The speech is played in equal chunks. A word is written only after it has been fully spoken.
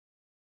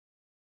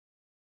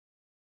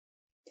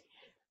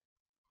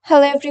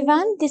Hello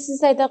everyone, this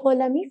is Aida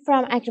Gholami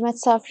from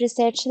Soft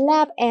Research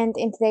Lab, and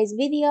in today's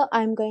video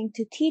I'm going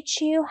to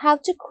teach you how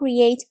to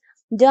create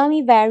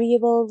dummy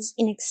variables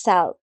in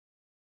Excel.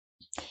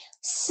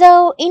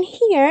 So in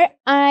here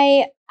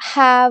I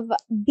have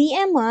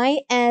BMI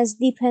as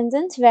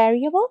dependent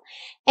variable,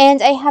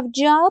 and I have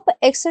job,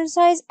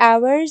 exercise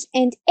hours,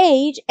 and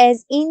age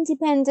as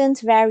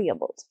independent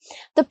variables.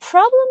 The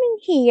problem in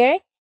here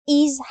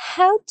is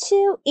how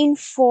to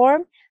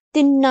inform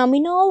the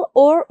nominal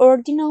or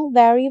ordinal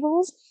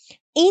variables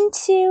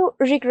into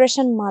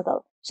regression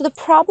model. So the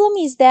problem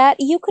is that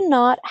you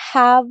cannot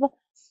have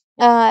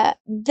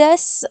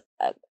this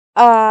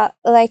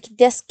like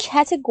this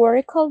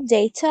categorical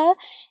data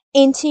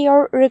into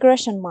your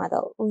regression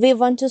model. We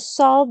want to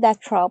solve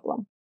that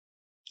problem.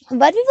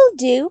 What we will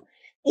do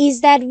is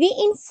that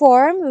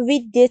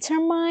we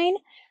determine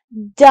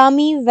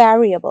dummy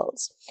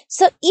variables.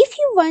 So if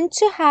you want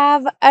to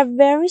have a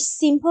very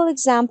simple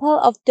example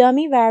of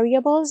dummy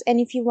variables,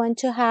 and if you want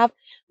to have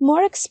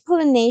more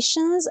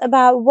explanations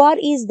about what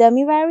is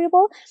dummy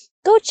variable,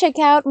 go check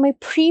out my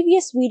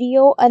previous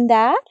video on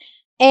that.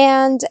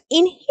 And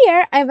in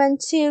here I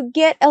want to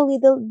get a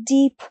little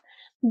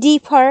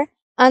deeper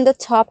on the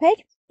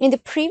topic. In the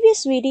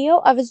previous video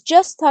I was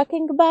just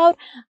talking about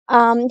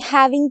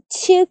having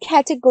two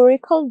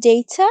categorical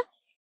data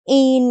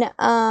in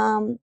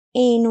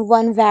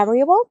one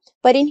variable,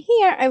 but in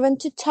here I want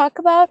to talk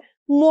about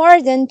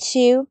more than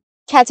two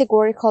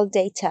categorical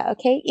data.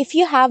 Okay, if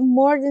you have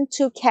more than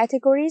two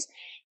categories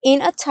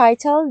in a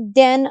title,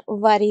 then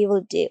what you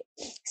will do?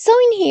 So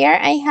in here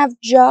I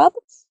have job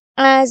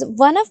as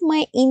one of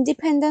my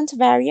independent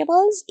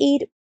variables.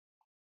 It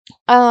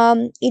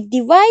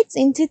divides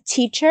into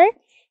teacher,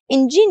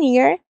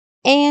 engineer,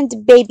 and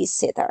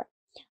babysitter.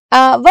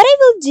 What I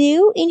will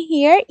do in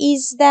here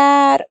is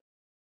that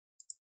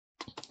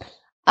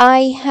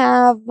I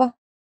have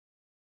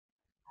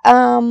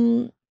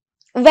when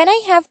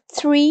I have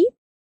three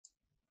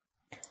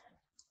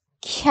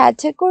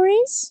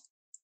categories,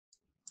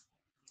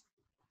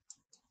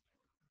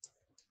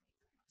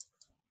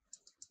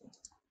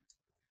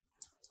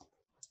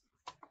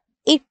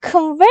 it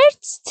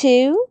converts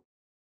to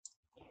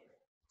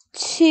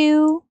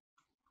two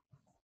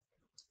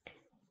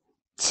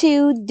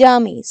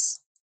dummies.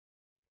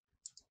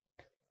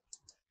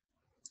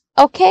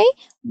 Okay,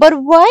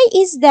 but why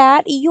is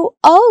that you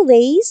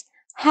always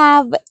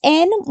have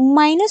n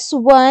minus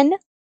 1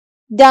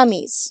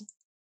 dummies,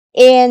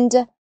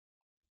 and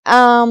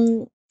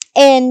n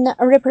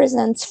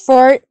represents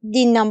for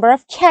the number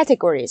of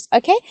categories?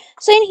 Okay,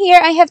 so in here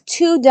I have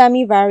two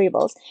dummy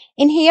variables.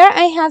 In here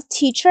I have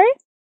teacher,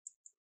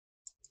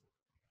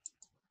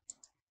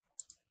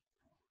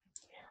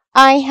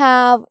 I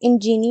have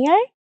engineer,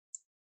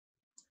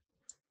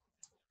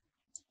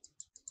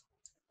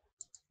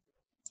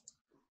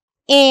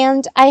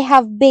 and I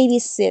have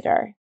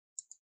babysitter.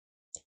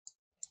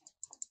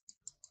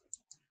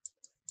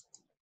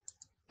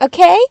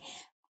 Okay,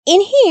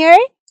 in here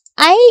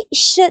I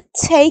should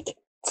take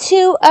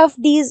two of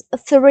these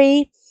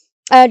three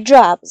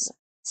jobs,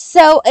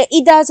 so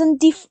it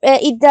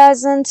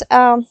doesn't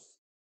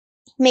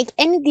make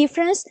any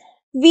difference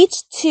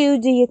which two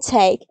do you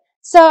take.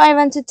 So I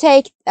want to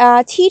take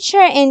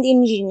teacher and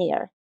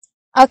engineer.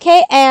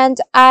 Okay, and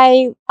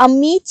I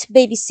omit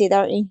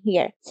babysitter in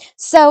here.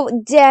 So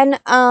then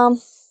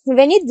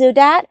when you do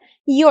that,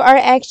 you are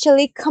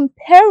actually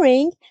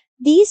comparing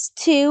these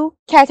two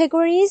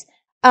categories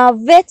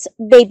with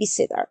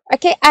babysitter.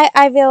 Okay,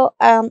 I will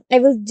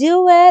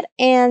do it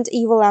and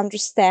you will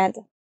understand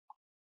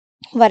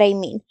what I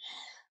mean.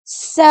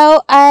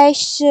 So I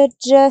should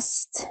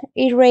just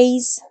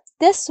erase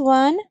this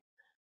one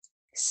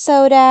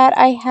so that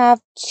I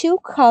have two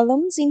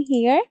columns in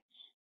here.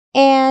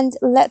 And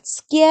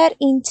let's get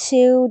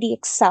into the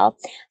Excel.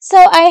 So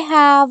I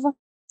have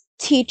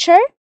teacher,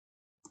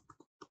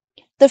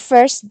 the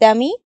first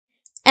dummy,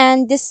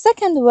 and the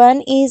second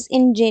one is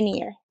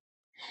engineer.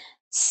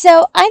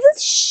 So I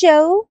will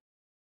show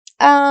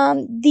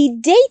the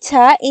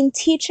data in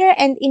teacher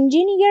and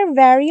engineer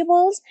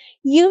variables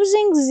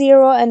using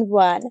 0 and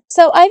 1.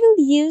 So I will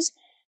use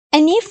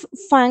an if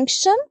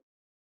function.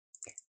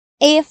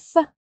 If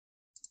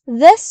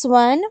this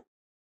one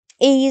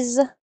is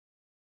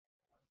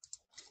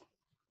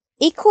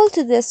equal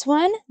to this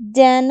one,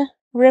 then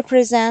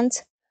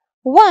represent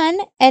 1,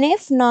 and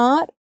if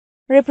not,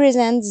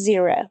 represent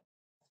 0.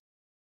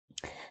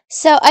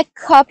 So I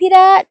copy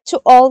that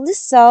to all the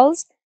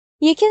cells.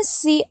 You can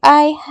see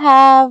I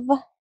have,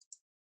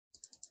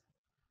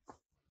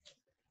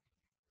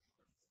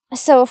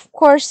 so of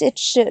course it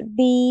should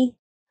be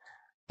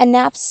an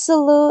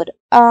absolute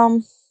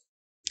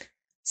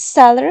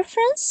cell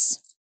reference,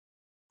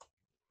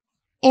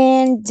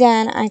 and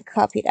then I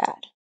copy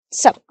that.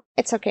 So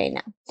it's okay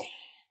now.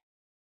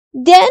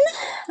 Then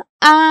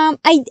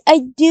I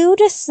do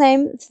the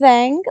same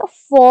thing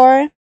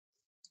for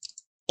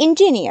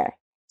engineer.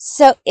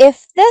 So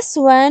if this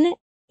one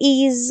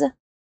is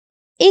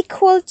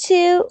equal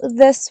to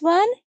this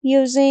one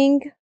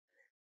using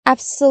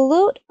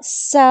absolute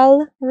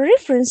cell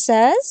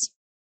references,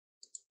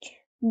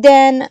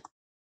 then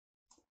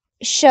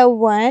show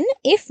 1.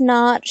 If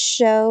not,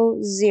 show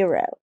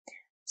 0.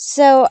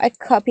 So I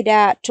copy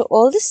that to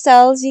all the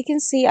cells. You can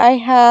see I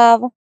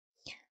have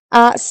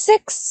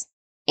 6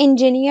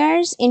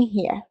 engineers in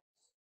here.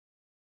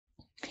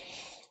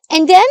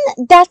 And then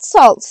that's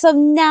all. So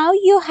now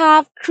you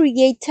have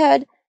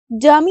created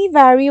dummy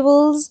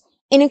variables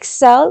in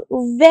Excel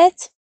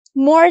with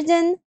more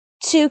than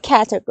 2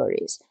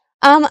 categories.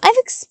 I've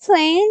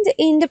explained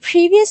in the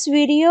previous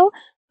video,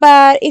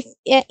 but if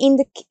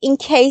in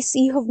case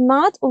you have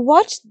not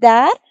watched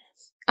that,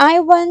 I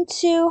want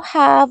to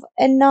have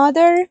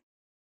another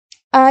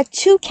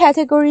 2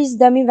 categories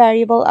dummy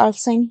variable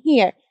also in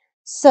here.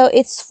 So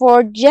it's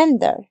for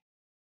gender.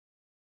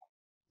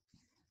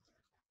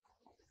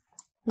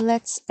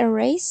 Let's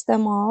erase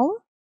them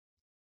all.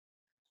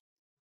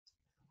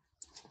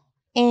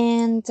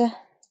 And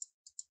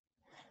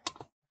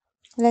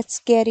let's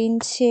get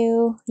into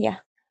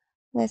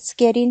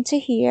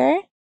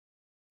here.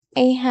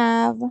 I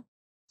have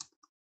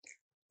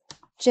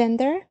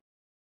gender,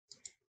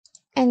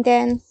 and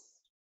then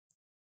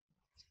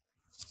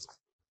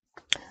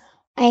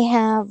I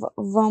have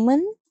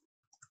woman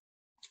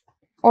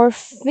or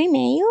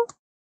female,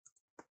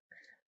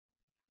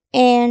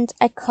 and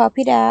I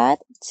copy that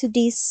to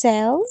these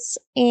cells,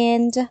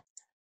 and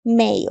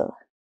male,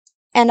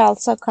 and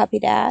also copy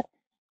that,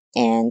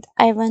 and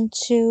I want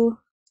to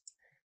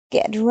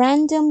get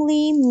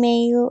randomly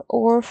male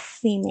or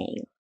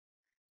female.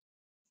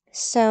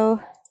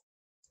 So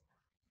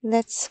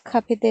let's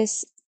copy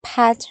this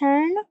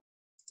pattern.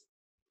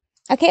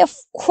 Okay, of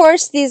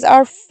course these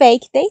are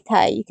fake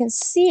data, you can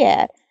see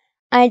it.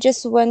 I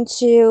just want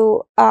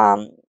to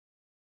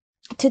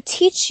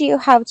teach you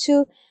how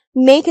to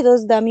make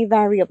those dummy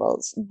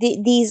variables.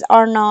 These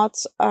are not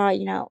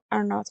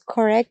are not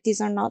correct.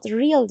 These are not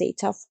real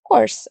data, of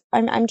course.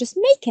 I'm just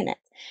making it.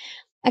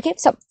 Okay,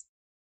 so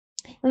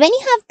when you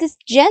have this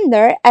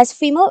gender as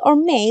female or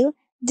male,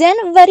 then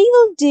what you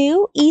will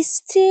do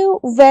is to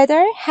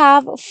whether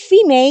have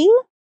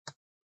female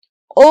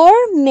or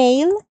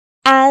male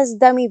as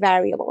dummy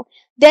variable.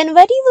 Then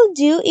what you will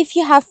do if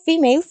you have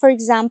female, for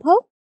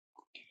example,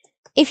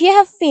 if you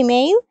have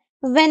female,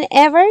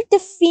 whenever the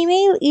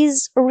female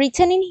is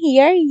written in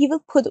here, you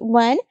will put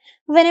 1.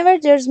 Whenever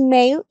there's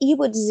male, you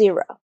put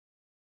 0.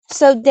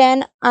 So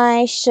then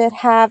I should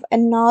have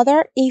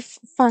another if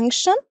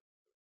function,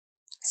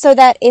 so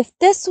that if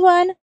this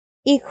one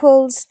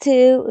equals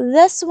to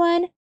this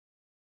one,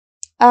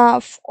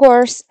 of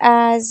course,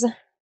 as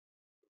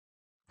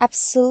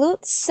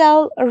absolute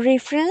cell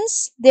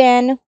reference,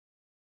 then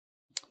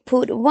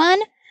put 1.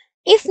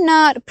 If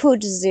not,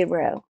 put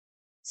 0.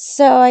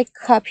 So I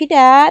copy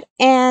that,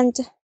 and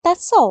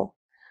that's all.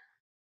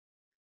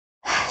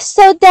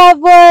 So that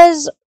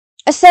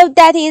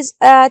is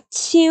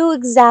 2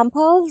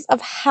 examples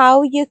of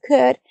how you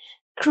could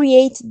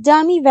create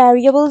dummy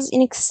variables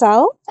in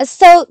Excel.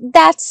 So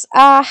that's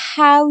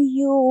how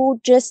you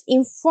just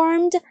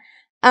informed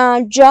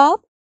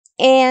job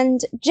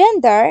and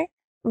gender,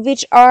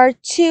 which are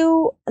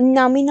 2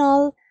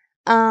 nominal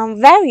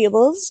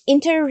variables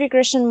into a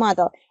regression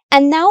model.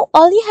 And now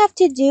all you have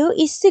to do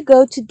is to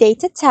go to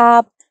Data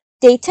tab,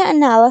 Data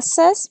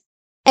Analysis,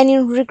 and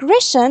in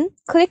Regression,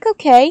 click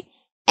OK,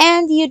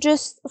 and you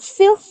just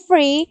feel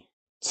free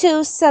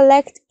to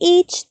select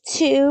each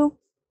 2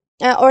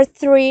 or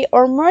 3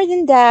 or more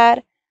than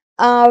that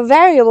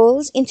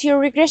variables into your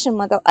regression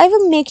model. I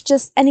will make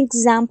just an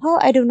example.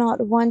 I do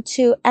not want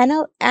to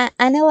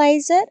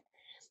analyze it,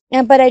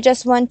 but I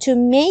just want to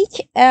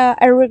make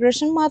a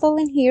regression model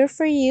in here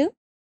for you.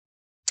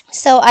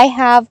 So I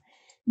have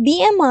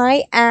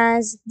BMI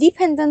as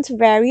dependent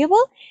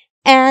variable,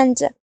 and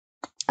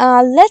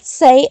let's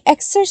say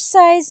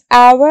exercise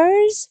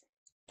hours,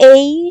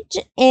 age,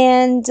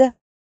 and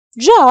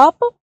job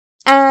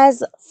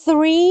as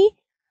 3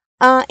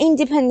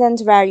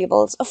 independent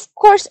variables. Of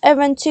course, I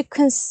want to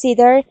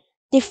consider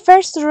the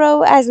first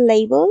row as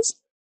labels,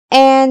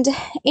 and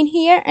in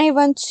here I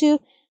want to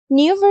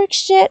new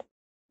worksheet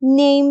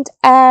named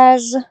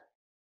as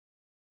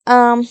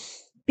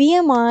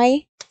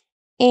BMI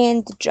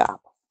and job.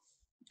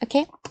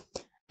 Okay,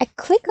 I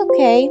click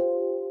OK.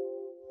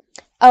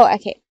 Oh,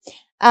 okay.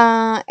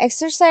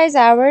 Exercise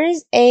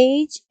hours,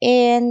 age,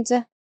 and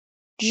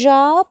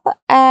job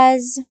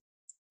as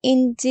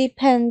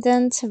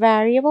independent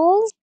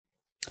variables.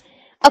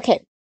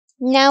 Okay,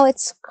 now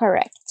it's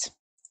correct.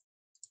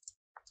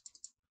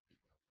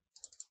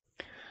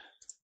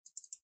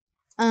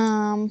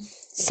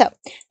 So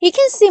you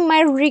can see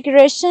my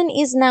regression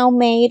is now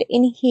made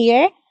in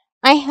here.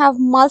 I have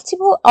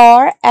multiple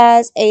R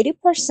as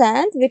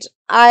 80%, which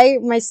I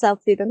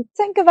myself didn't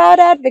think about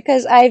that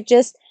because I've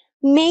just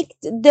made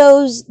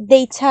those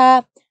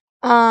data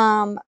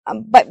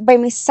by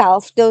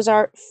myself. Those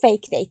are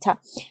fake data.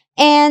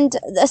 And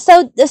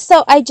so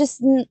I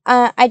just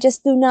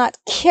do not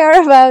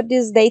care about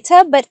this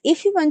data. But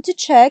if you want to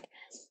check,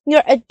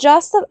 your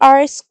adjusted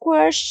R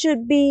square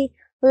should be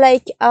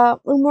like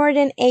more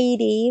than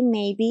 80,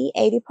 maybe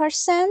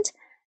 80%.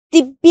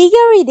 The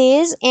bigger it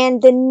is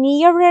and the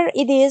nearer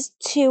it is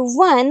to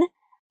 1,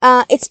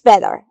 it's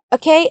better.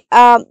 Okay,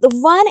 the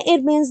 1,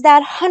 it means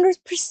that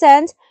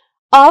 100%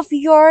 of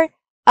your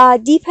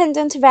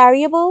dependent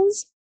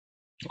variables,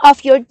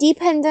 of your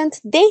dependent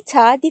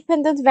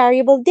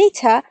variable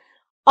data,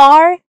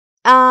 are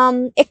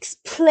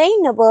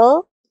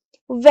explainable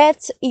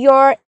with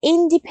your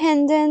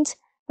independent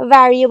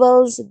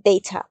variables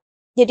data.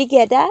 Did you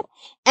get that?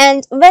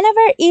 And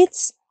whenever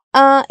it's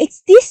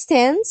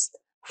distanced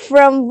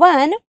from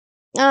 1,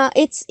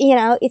 it's,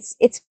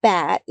 it's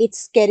bad,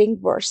 it's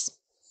getting worse.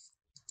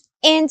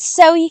 And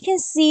so you can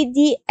see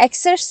the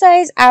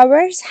exercise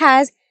hours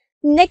has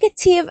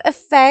negative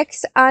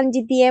effects on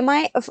the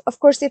BMI. Of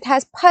course, it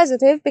has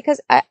positive, because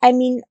I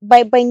mean,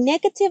 by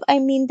negative, I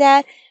mean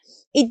that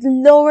it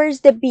lowers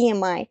the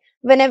BMI.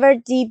 Whenever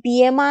the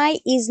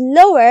BMI is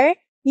lower,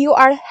 you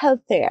are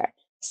healthier.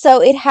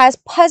 So it has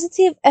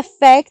positive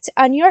effect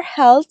on your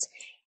health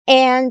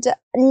and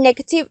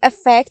negative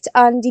effect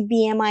on the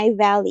BMI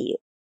value.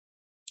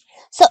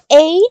 So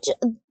age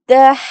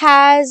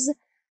has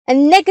a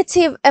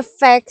negative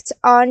effect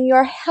on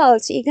your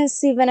health. You can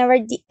see whenever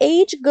the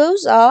age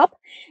goes up,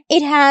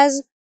 it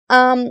has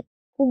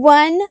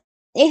one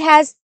it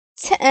has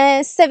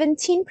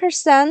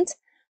 17%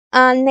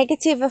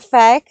 negative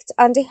effect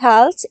on the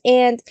health,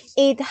 and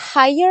it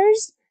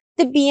hires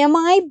the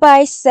BMI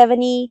by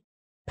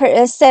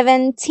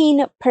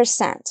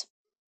 17%,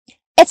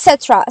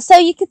 etc. So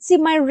you can see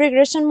my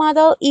regression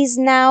model is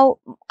now,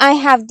 I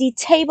have the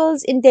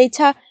tables in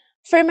data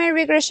for my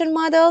regression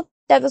model.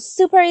 That was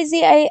super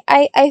easy,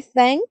 I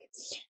think.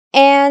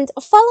 And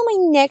follow my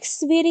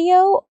next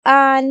video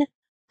on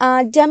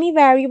dummy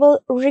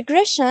variable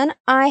regression.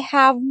 I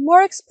have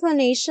more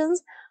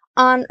explanations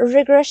on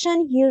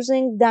regression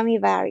using dummy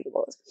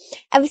variables.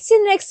 I will see you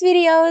in the next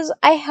videos.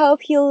 I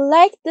hope you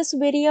liked this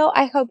video.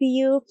 I hope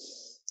you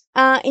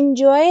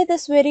enjoy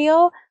this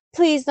video.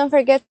 Please don't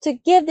forget to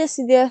give this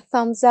video a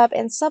thumbs up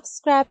and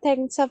subscribe to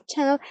Technique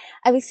channel.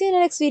 I will see you in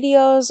the next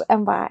videos,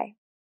 and bye.